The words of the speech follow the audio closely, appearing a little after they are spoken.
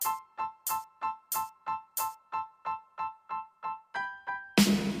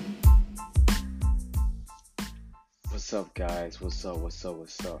What's up, guys? What's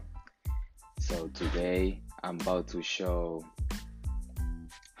up? So, today I'm about to show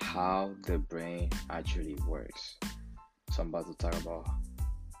how the brain actually works. So, I'm about to talk about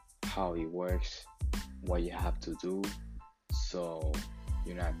how it works, what you have to do so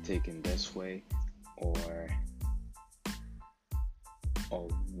you're not taken this way, or or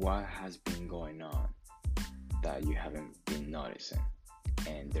what has been going on that you haven't been noticing.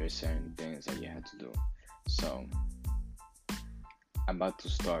 And there's certain things that you have to do. So, I'm about to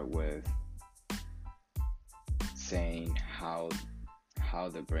start with saying how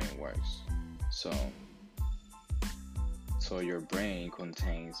the brain works. So so your brain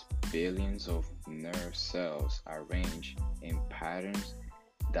contains billions of nerve cells arranged in patterns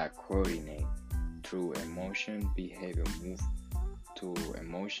that coordinate through emotion, behavior,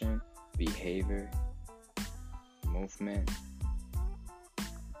 movement,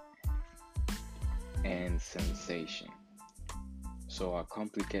 and sensation. So a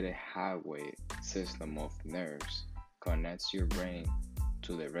complicated highway system of nerves connects your brain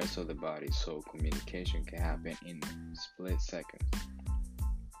to the rest of the body so communication can happen in split seconds.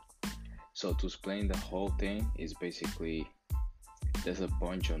 So to explain the whole thing is basically there's a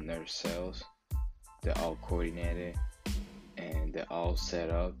bunch of nerve cells, they're all coordinated and they're all set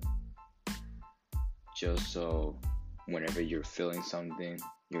up just so whenever you're feeling something,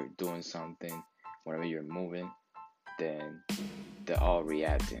 you're doing something, whenever you're moving, then they're all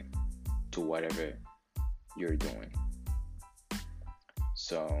reacting to whatever you're doing.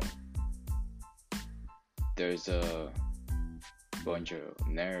 So there's a bunch of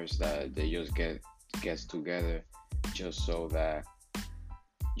nerves that they just gets together just so that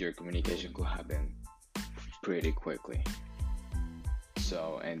your communication could happen pretty quickly.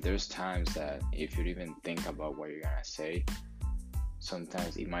 So, and there's times that if you even think about what you're gonna say,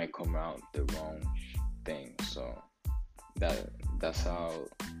 sometimes it might come out the wrong thing. So that's how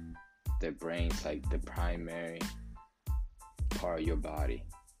the brain's like the primary part of your body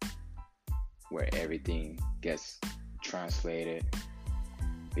where everything gets translated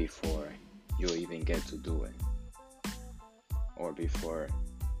before you even get to do it, or before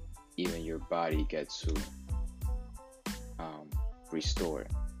even your body gets to restore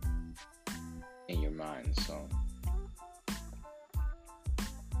in your mind.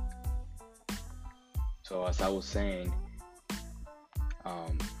 So as I was saying,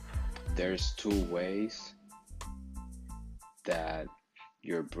 there's two ways that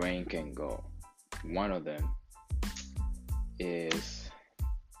your brain can go. One of them is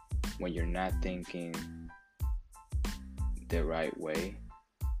when you're not thinking the right way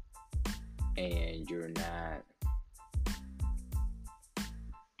and you're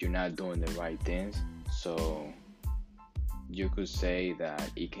not doing the right things. So you could say that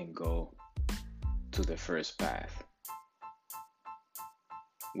it can go to the first path,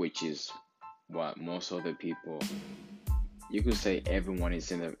 which is what most other people, you could say everyone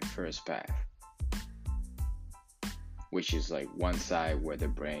is in the first path, which is like one side where the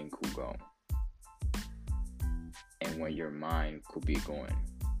brain could go and where your mind could be going.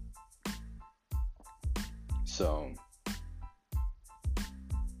 So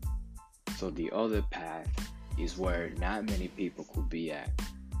the other path is where not many people could be at.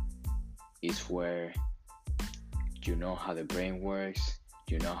 It's where you know how the brain works,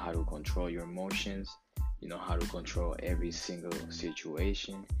 you know how to control your emotions, you know how to control every single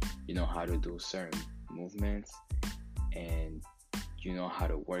situation, you know how to do certain movements, and you know how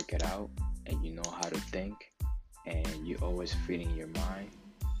to work it out, and you know how to think, and you always feeding your mind.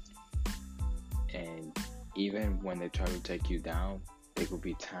 And even when they try to take you down, there could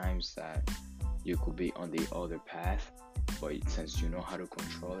be times that you could be on the other path, but since you know how to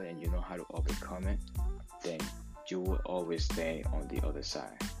control it and you know how to overcome it, then you will always stay on the other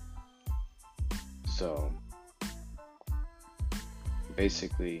side. So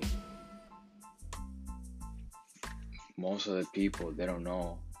basically, most of the people, they don't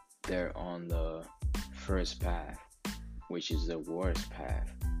know they're on the first path, which is the worst path,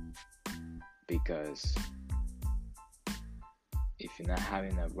 because if you're not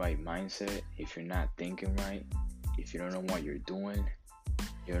having the right mindset, if you're not thinking right, if you don't know what you're doing,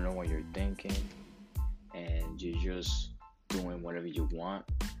 you don't know what you're thinking, and you're just doing whatever you want,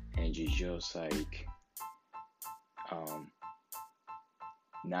 and you're just like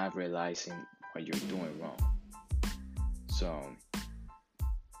not realizing what you're doing wrong. So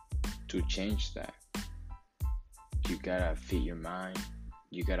to change that, you gotta feed your mind,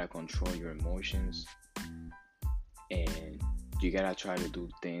 you gotta control your emotions, and you gotta try to do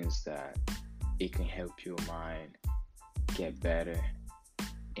things that it can help your mind get better,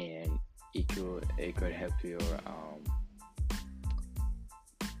 and it could help your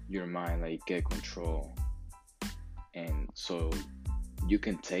your mind like get control, and so you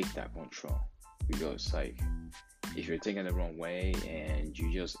can take that control. Because like if you're taking the wrong way and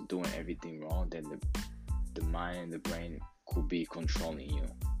you're just doing everything wrong, then the mind and the brain could be controlling you.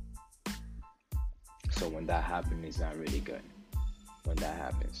 So when that happens, it's not really good when that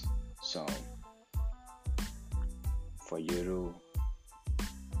happens. So for you to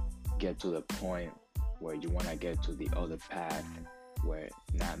get to the point where you want to get to the other path where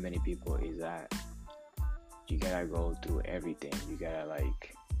not many people is at, you gotta go through everything. You gotta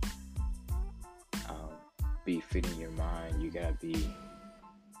like be feeding your mind. You gotta be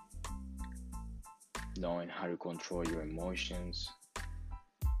knowing how to control your emotions.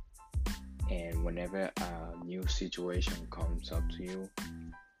 And whenever a new situation comes up to you,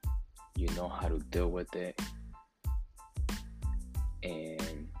 you know how to deal with it,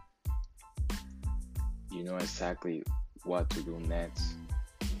 and you know exactly what to do next.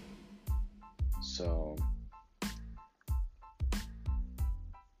 So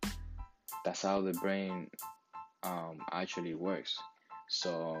that's how the brain actually works.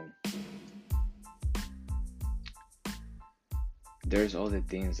 So there's all the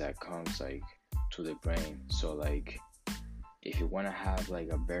things that comes like to the brain. So like if you want to have like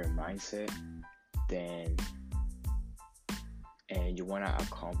a better mindset, then and you want to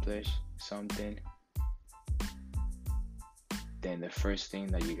accomplish something, then the first thing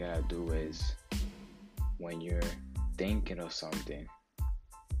that you gotta do is when you're thinking of something,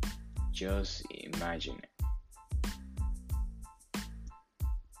 just imagine it.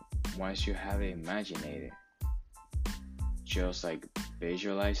 Once you have it imaginated, just like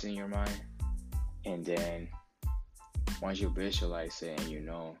visualize in your mind, and then once you visualize it and you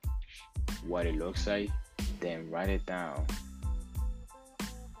know what it looks like, then write it down.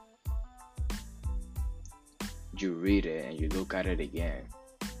 You read it and you look at it again,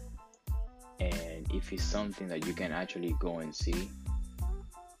 and if it's something that you can actually go and see,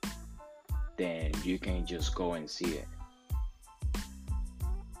 then you can just go and see it.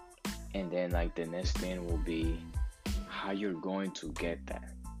 And then like the next thing will be how you're going to get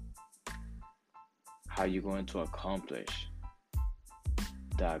that, how you're going to accomplish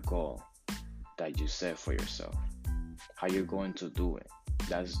that goal that you set for yourself, how you're going to do it.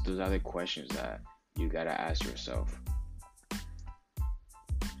 Those are the questions that you gotta ask yourself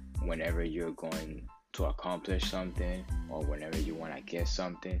whenever you're going to accomplish something, or whenever you want to get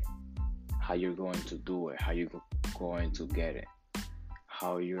something. How you're going to do it, how you're going to get it,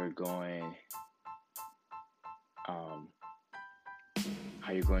 how you're going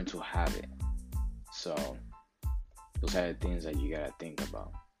to have it. So those are the things that you gotta think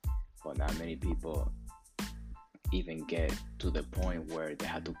about. But not many people even get to the point where they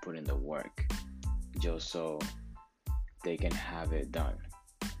have to put in the work just so they can have it done.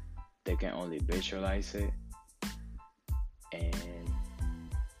 They can only visualize it and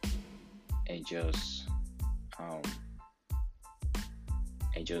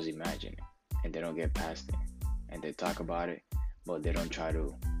just imagine it, and they don't get past it, and they talk about it, but they don't try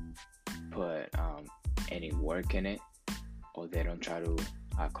to put any work in it, or they don't try to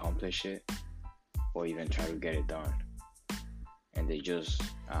accomplish it, or even try to get it done, and they just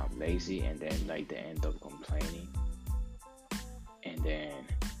lazy, and then like they end up complaining, and then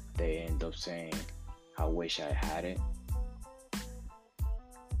they end up saying, I wish I had it.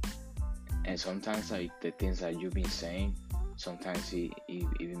 And sometimes like the things that you've been saying, sometimes it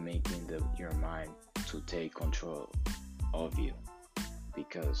even making your mind to take control of you,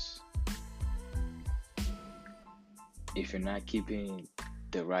 because if you're not keeping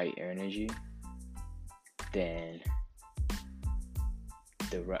the right energy, then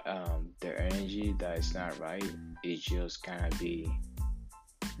the energy that is not right, it just kind of be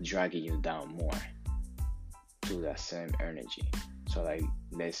dragging you down more to that same energy. So like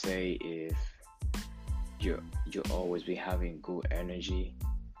let's say if you always be having good energy,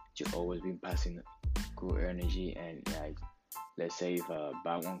 you always been passing good energy, and like let's say if a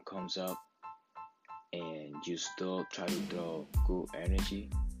bad one comes up and you still try to throw good energy,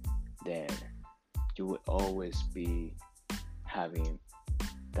 then you will always be having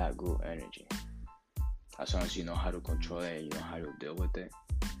that good energy. As long as you know how to control it and you know how to deal with it,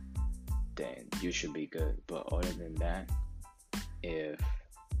 then you should be good. But other than that, if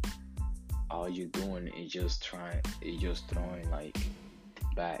all you're doing is just throwing like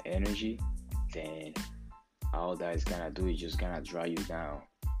bad energy, then all that is gonna do is just gonna drag you down.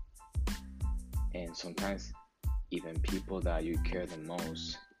 And sometimes even people that you care the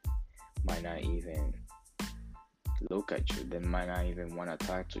most might not even look at you. They might not even want to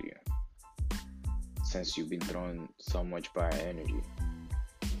talk to you, since you've been throwing so much bad energy.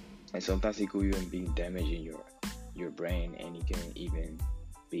 And sometimes it could even be damaging your brain, and it can even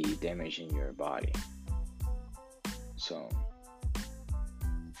be damaging your body. So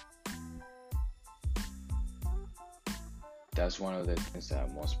that's one of the things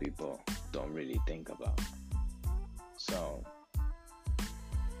that most people don't really think about. So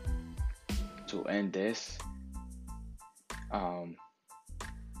to end this,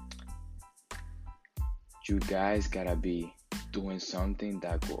 you guys gotta be doing something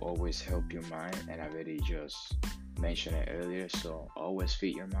that will always help your mind, and I already just mentioned it earlier. So always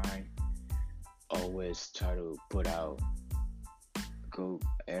feed your mind, always try to put out good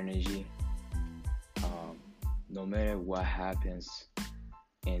energy. No matter what happens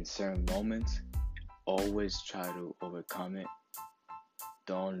in certain moments, always try to overcome it.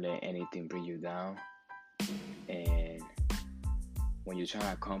 Don't let anything bring you down. And when you're trying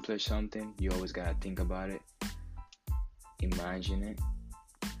to accomplish something, you always gotta think about it, imagine it,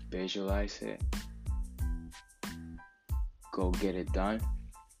 visualize it, go get it done,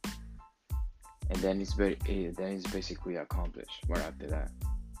 and then it's basically accomplished right after that.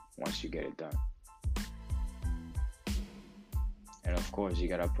 Once you get it done, and of course you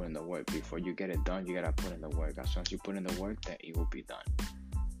gotta put in the work. Before you get it done, you gotta put in the work. As soon as you put in the work, then it will be done.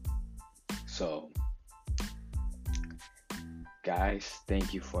 So guys,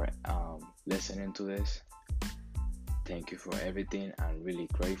 thank you for listening to this. Thank you for everything. I'm really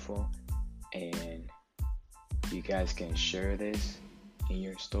grateful, and you guys can share this in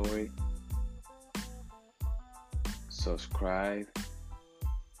your story, subscribe,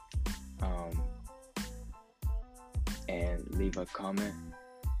 and leave a comment,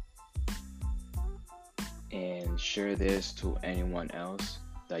 and share this to anyone else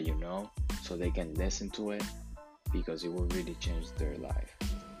that you know so they can listen to it, because it will really change their life.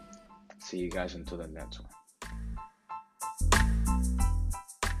 See you guys until the next one.